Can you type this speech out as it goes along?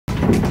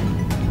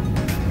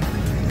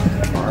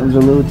Arms are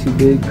a little too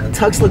big.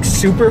 Tux looks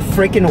super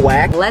freaking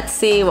whack. Let's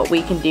see what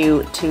we can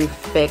do to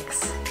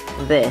fix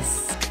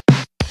this.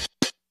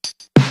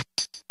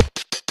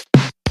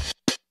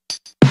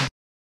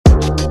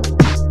 Oh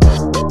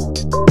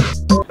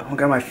my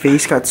god, my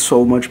face got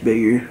so much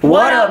bigger.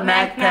 What up,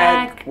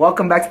 MacPack?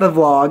 Welcome back to the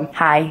vlog.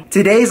 Hi.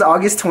 Today is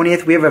August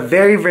 20th. We have a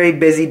very, very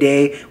busy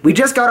day. We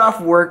just got off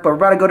work, but we're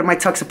about to go to my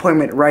Tux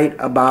appointment right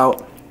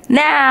about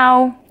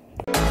now.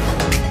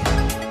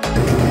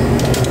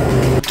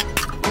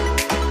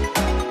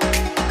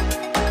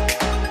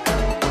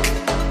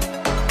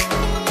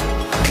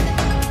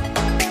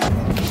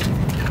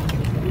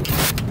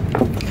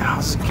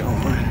 How's it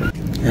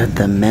going? At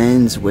the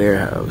men's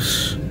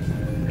warehouse.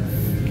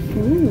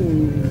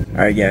 Ooh.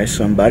 Alright guys,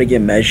 so I'm about to get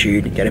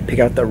measured. Gotta pick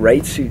out the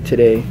right suit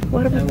today.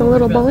 What about the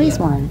little boys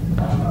one?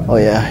 Oh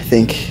yeah, I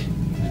think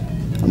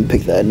I'm gonna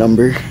pick that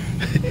number.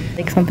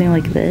 Like something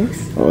like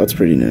this? Oh, that's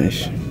pretty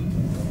nice.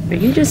 Are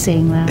you just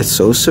saying that? It's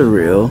so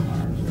surreal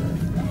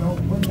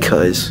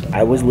because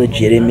I was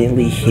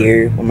legitimately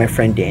here when my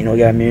friend Daniel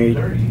got married.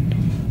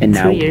 And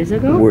now 2 years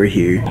ago? we're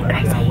here.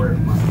 I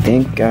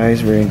think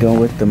guys, we're gonna go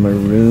with the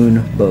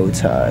maroon bow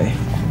tie.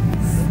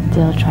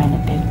 Still trying to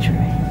picture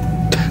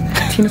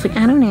it. Tina's like,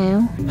 I don't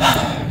know.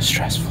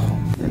 Stressful.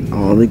 And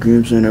all the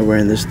groomsmen are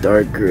wearing this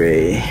dark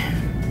gray.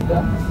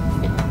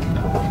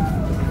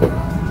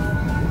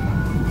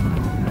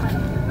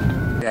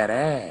 That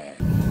ass.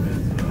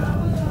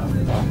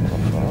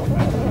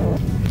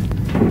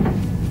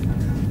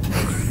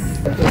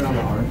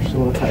 Just a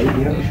little tight,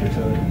 you know,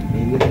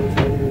 maybe a little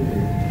tighter.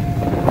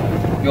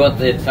 You want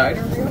the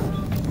tighter?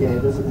 Yeah,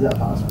 is that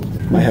possible?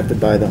 Might have to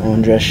buy the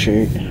own dress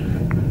shirt.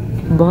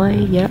 Boy,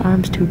 your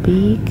arm's too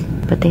big,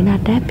 but they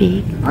not that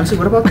big. Honestly,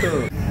 what about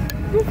the...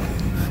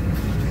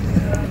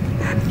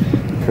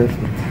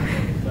 Perfect.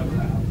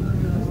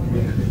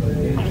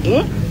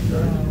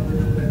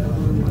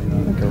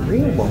 Like a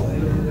real boy.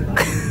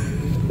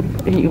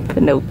 Are you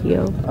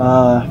Pinocchio?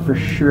 For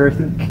sure, I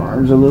think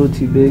arms are a little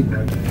too big.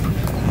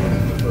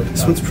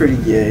 This one's pretty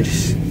good.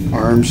 Just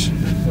arms,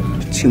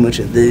 too much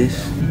of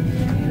this.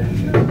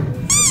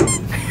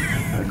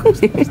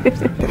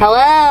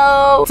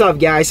 Hello? What's up,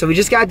 guys? So we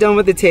just got done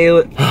with the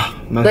tailor.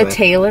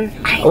 Tailor?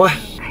 What?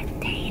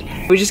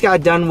 We just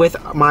got done with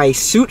my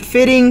suit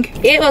fitting.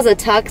 It was a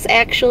tux,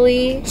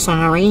 actually.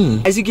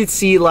 Sorry. As you can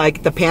see,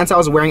 like, the pants I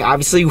was wearing,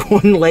 obviously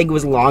one leg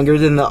was longer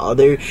than the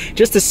other,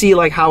 just to see,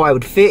 like, how I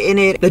would fit in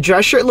it. The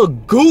dress shirt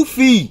looked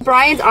goofy.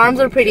 Brian's arms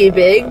are pretty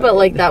big, but,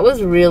 like, that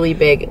was really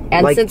big.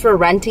 And like, since we're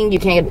renting, you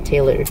can't get it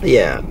tailored.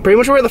 Yeah. Pretty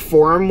much where the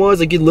forearm was,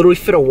 like, you literally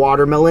fit a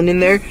watermelon in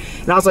there.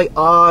 And I was like,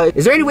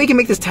 is there any way you can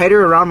make this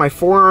tighter around my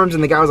forearms?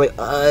 And the guy was like,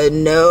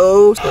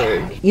 no.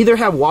 Either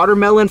have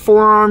watermelon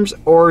forearms,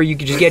 or you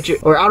could just get your,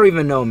 or I don't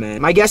even know,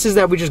 man. My guess is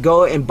that we just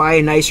go and buy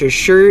a nicer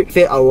shirt,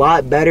 fit a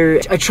lot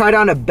better. I tried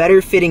on a better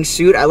fitting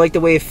suit. I like the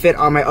way it fit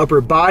on my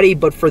upper body,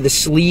 but for the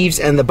sleeves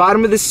and the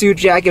bottom of the suit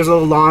jacket was a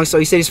little long, so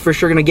he said he's for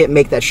sure gonna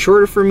make that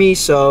shorter for me.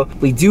 So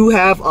we do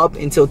have up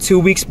until 2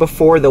 weeks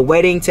before the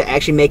wedding to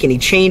actually make any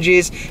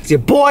changes. Your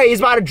boy is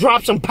about to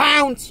drop some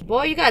pounds.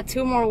 Boy, you got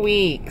 2 more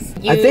weeks.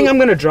 I think I'm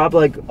gonna drop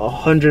like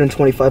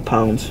 125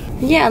 pounds.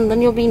 Yeah, and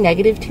then you'll be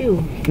negative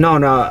too. No,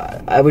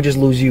 I would just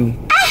lose you.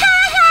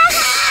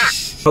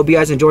 Hope you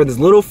guys enjoyed this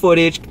little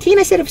footage.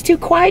 Tina said it was too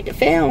quiet to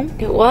film.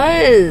 It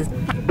was.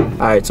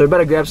 Alright, so we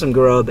better grab some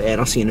grub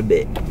and I'll see you in a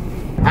bit.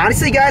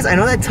 Honestly, guys, I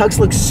know that tux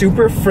looks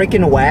super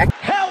freaking whack.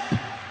 Help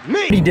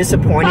me! Pretty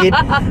disappointed,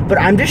 but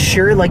I'm just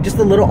sure, like, just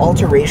the little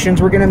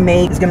alterations we're gonna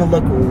make is gonna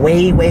look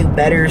way, way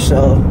better,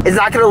 so it's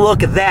not gonna look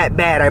that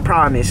bad, I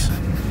promise.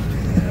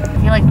 I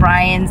feel like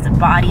Brian's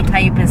body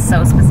type is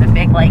so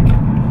specific. Like,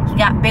 he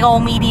got big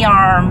old meaty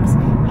arms,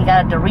 he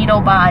got a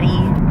Dorito body.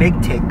 Big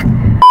tick.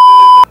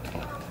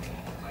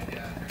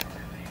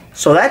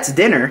 So that's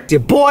dinner. Your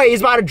boy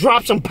is about to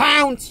drop some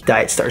pounds.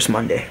 Diet starts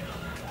Monday.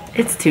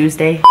 It's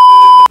Tuesday.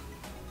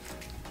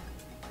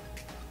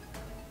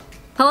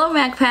 Hello,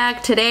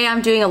 MacPack. Today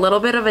I'm doing a little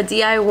bit of a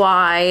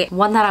DIY.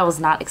 One that I was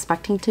not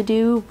expecting to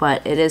do,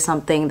 but it is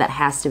something that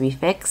has to be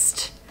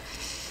fixed.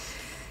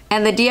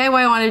 And the DIY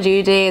I want to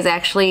do today is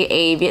actually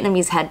a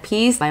Vietnamese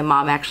headpiece. My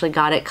mom actually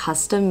got it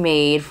custom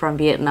made from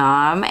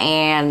Vietnam,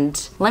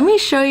 and let me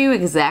show you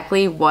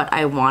exactly what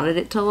I wanted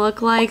it to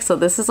look like. So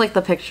this is like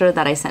the picture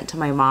that I sent to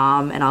my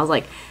mom, and I was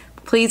like,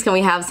 please can we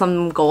have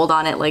some gold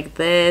on it like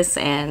this,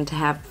 and to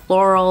have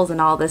florals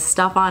and all this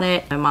stuff on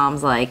it. My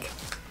mom's like,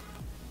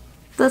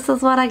 this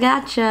is what I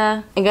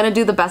gotcha. I'm gonna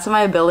do the best of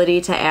my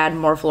ability to add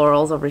more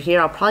florals over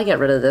here. I'll probably get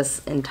rid of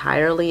this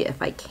entirely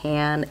if I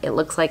can. It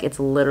looks like it's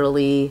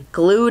literally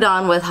glued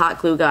on with hot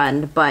glue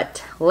gun,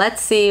 but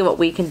let's see what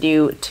we can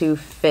do to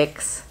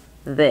fix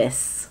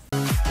this.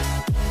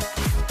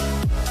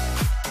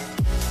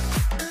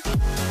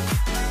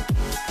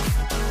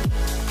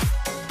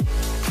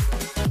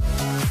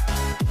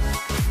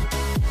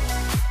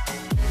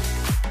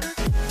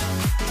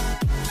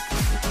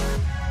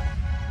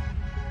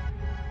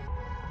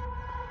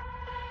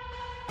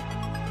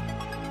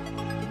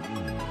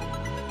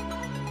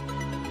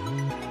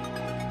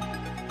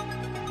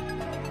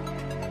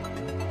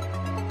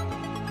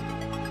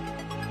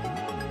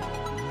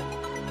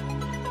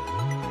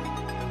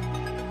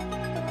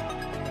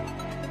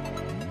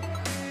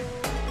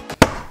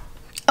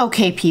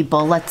 Okay,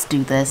 people, let's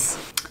do this.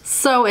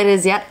 So it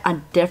is yet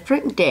a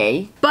different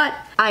day, but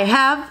I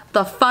have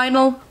the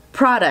final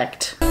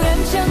product.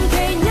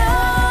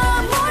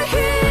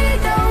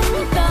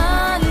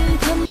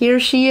 Here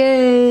she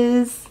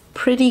is.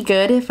 Pretty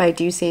good if I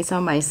do say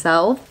so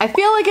myself. I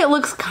feel like it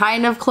looks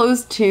kind of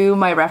close to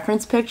my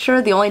reference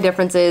picture. The only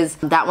difference is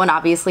that one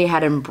obviously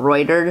had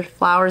embroidered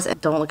flowers.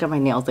 Don't look at my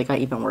nails, they got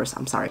even worse,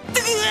 I'm sorry.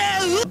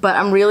 But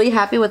I'm really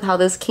happy with how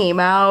this came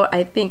out.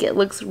 I think it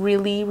looks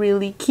really,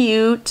 really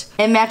cute.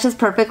 It matches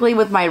perfectly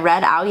with my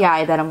red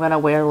ao-yai that I'm gonna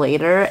wear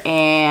later,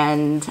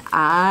 and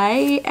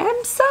I am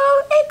so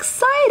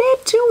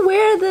excited to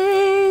wear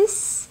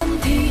this.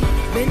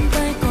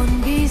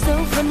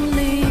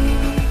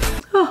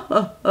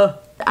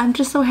 I'm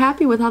just so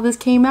happy with how this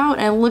came out,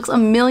 and it looks a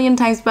million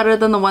times better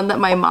than the one that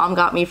my mom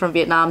got me from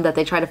Vietnam that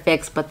they tried to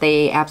fix, but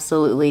they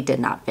absolutely did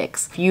not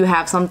fix. If you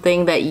have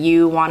something that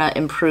you want to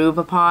improve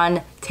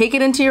upon, take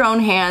it into your own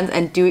hands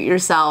and do it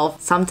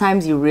yourself.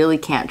 Sometimes you really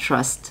can't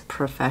trust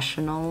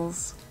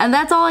professionals. And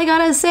that's all I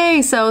gotta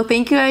say, so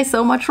thank you guys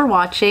so much for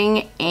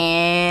watching,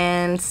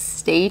 and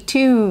stay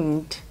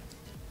tuned.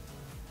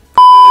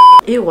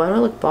 Ew, why do I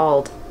look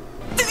bald?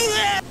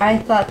 I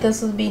thought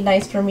this would be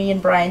nice for me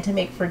and Brian to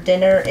make for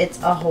dinner.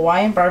 It's a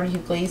Hawaiian barbecue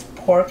glazed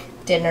pork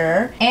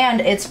dinner, and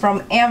it's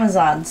from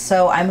Amazon,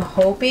 so I'm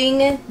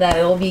hoping that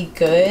it'll be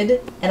good.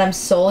 And I'm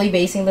solely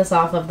basing this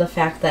off of the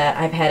fact that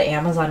I've had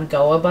Amazon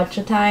Go a bunch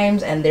of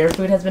times and their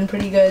food has been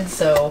pretty good,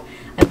 so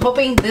I'm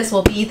hoping this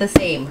will be the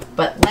same,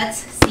 but let's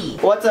see.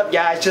 What's up,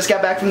 guys? Just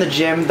got back from the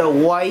gym. The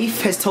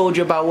wife has told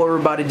you about what we're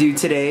about to do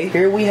today.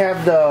 Here we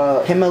have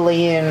the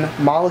Himalayan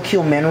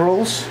molecule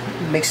minerals,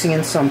 mixing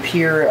in some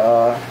pure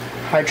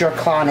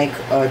hydrochloric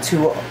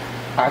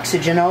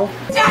 2-oxygeno.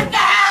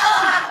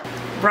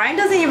 Brian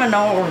doesn't even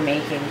know what we're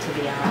making, to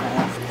be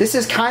honest. This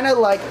is kind of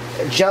like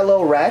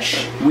Jello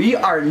Resh. We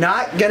are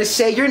not gonna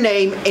say your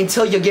name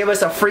until you give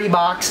us a free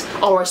box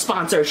or a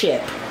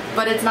sponsorship.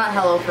 But it's not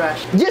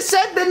HelloFresh. You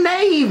said the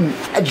name!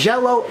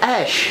 Jello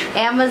Esh.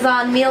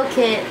 Amazon meal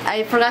kit.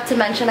 I forgot to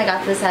mention I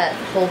got this at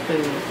Whole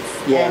Foods.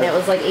 Yeah. And it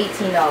was like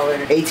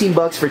 $18. 18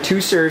 bucks for 2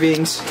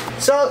 servings.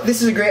 So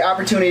this is a great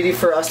opportunity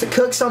for us to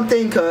cook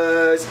something,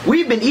 because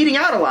we've been eating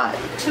out a lot.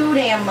 Too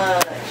damn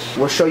much.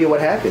 We'll show you what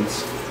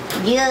happens.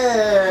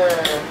 Yeah.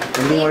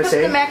 Anything you want to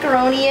say? The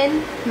macaroni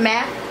in?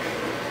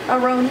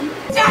 Macaroni?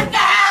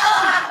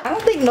 I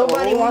don't think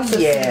nobody wants to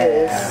see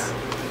this.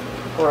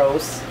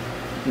 Gross.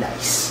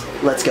 Nice.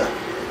 Let's go.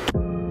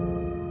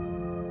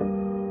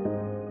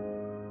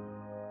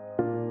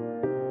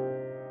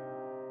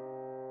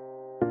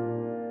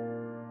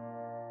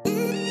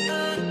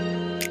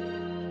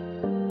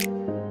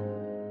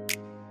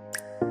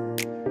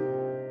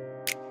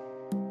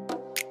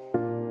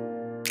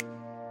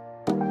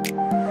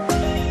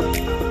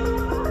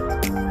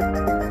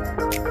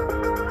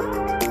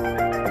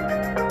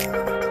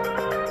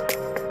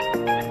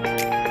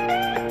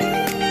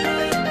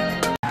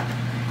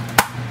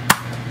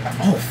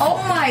 Oh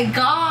my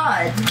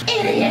god!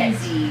 Idiot!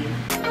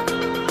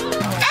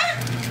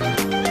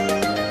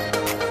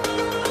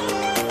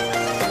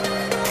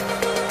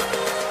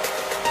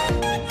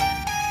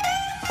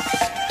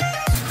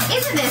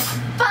 Isn't this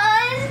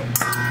fun?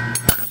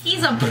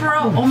 He's a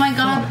pro. Oh my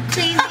god,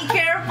 please be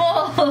careful.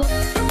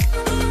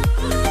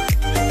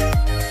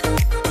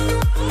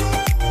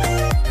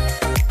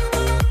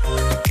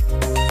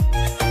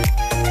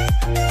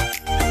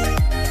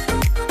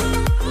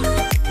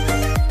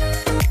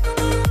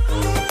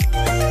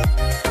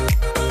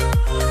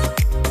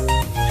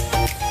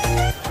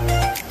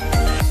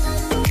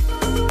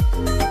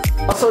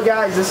 Also,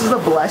 guys, this is a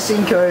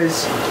blessing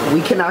because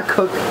we cannot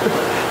cook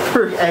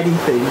for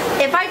anything.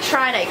 If I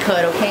tried, I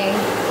could, okay?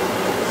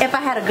 If I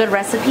had a good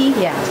recipe,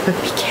 yeah. But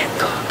we can't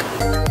cook.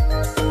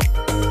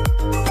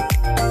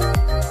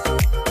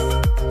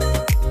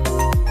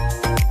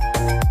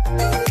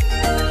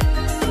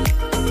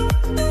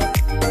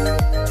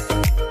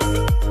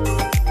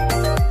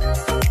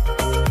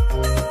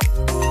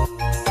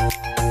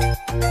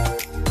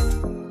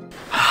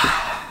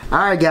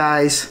 Alright,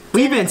 guys,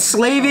 we've been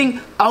slaving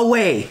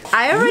away.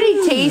 I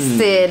already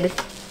tasted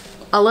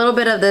a little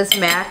bit of this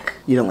mac.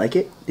 You don't like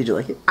it? Did you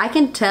like it? I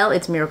can tell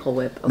it's Miracle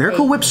Whip. Okay?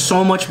 Miracle Whip's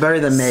so much better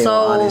than mayo,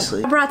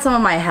 honestly. I brought some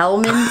of my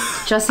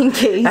Hellmann's just in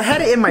case. I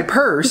had it in my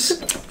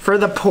purse. For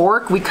the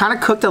pork, we kind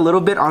of cooked a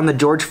little bit on the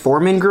George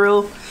Foreman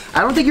grill. I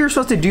don't think you were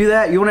supposed to do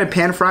that. You wanted to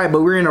pan fry it, but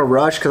we were in a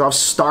rush because I was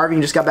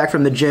starving, just got back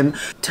from the gym.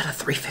 To the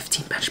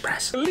 315 bench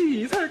press.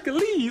 Hercules,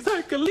 Hercules,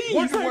 Hercules,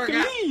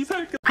 Hercules,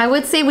 Hercules. I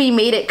would say we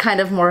made it kind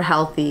of more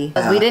healthy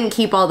because we didn't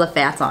keep all the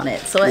fats on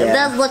it. So it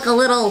does look a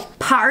little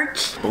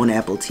parched. Bone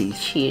apple teeth.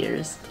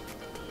 Cheers.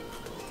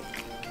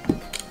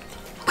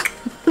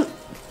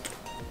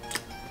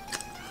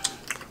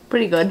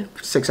 Pretty good.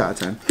 6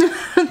 out of 10.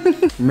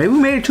 Maybe we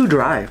made it too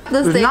dry.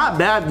 It's not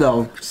bad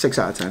though. 6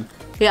 out of 10.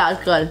 Yeah,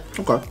 it's good.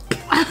 Okay.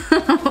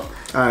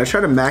 Let's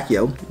try the Mac,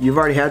 yo. You've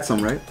already had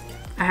some, right?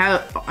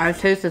 I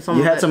tasted some.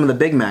 You had some of the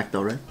Big Mac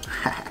though, right?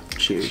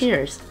 Cheers.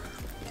 Cheers.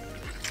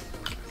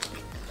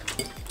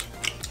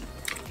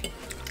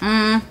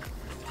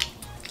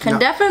 Can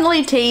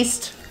definitely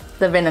taste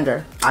the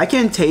vinegar. I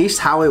can taste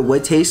how it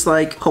would taste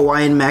like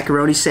Hawaiian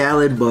macaroni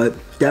salad, but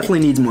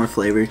definitely needs more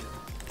flavor.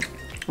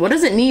 What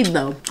does it need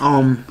though?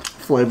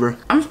 Flavor.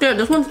 I'm scared.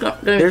 This one's gonna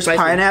be There's spicy.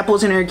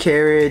 pineapples in there,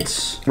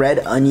 carrots, red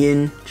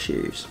onion.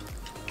 Cheers.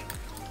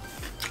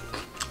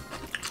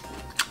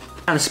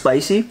 Kind of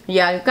spicy.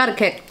 Yeah, you've got a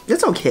kick.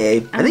 It's okay.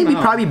 I think it'd be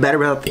know. probably better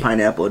without the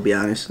pineapple, to be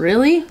honest.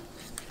 Really?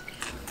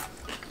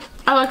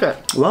 I like it.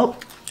 Well,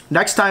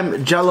 next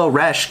time Jello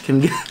Resh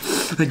can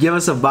give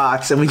us a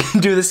box and we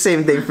can do the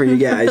same thing for you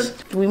guys.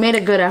 We made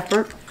a good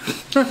effort.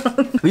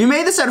 If you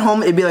made this at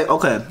home, it'd be like,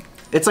 okay,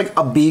 it's like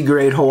a B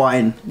grade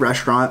Hawaiian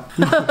restaurant.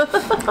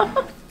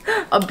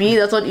 A B,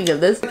 that's what you give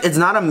this? It's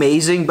not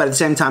amazing, but at the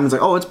same time, it's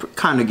like, oh, it's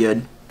kind of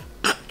good.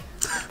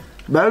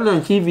 Better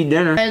than TV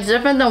dinner. And it's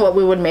different than what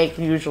we would make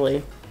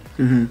usually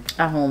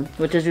at home,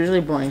 which is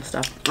usually boring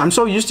stuff. I'm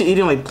so used to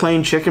eating like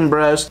plain chicken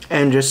breast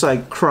and just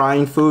like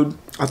crying food.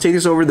 I'll take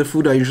this over the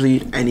food I usually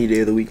eat any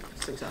day of the week.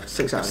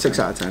 6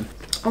 out of 10.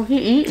 Oh, he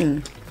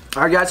eating.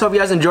 All right, guys, hope you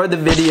guys enjoyed the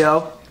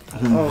video.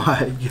 Oh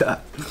my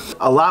God.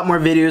 A lot more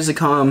videos to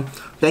come.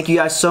 Thank you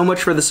guys so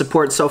much for the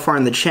support so far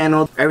on the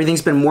channel.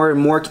 Everything's been more and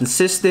more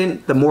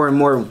consistent. The more and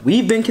more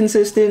we've been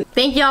consistent.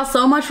 Thank y'all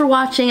so much for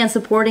watching and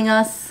supporting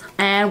us.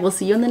 And we'll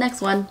see you in the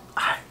next one.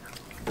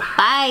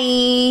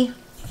 Bye.